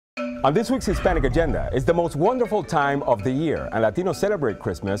On this week's Hispanic Agenda, it's the most wonderful time of the year, and Latinos celebrate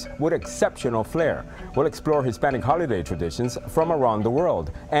Christmas with exceptional flair. We'll explore Hispanic holiday traditions from around the world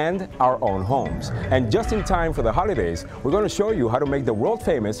and our own homes. And just in time for the holidays, we're going to show you how to make the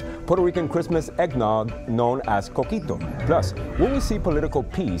world-famous Puerto Rican Christmas eggnog known as Coquito. Plus, will we see political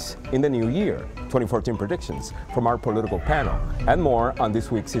peace in the new year? 2014 predictions from our political panel, and more on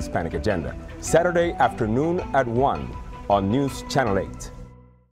this week's Hispanic Agenda. Saturday afternoon at 1 on News Channel 8.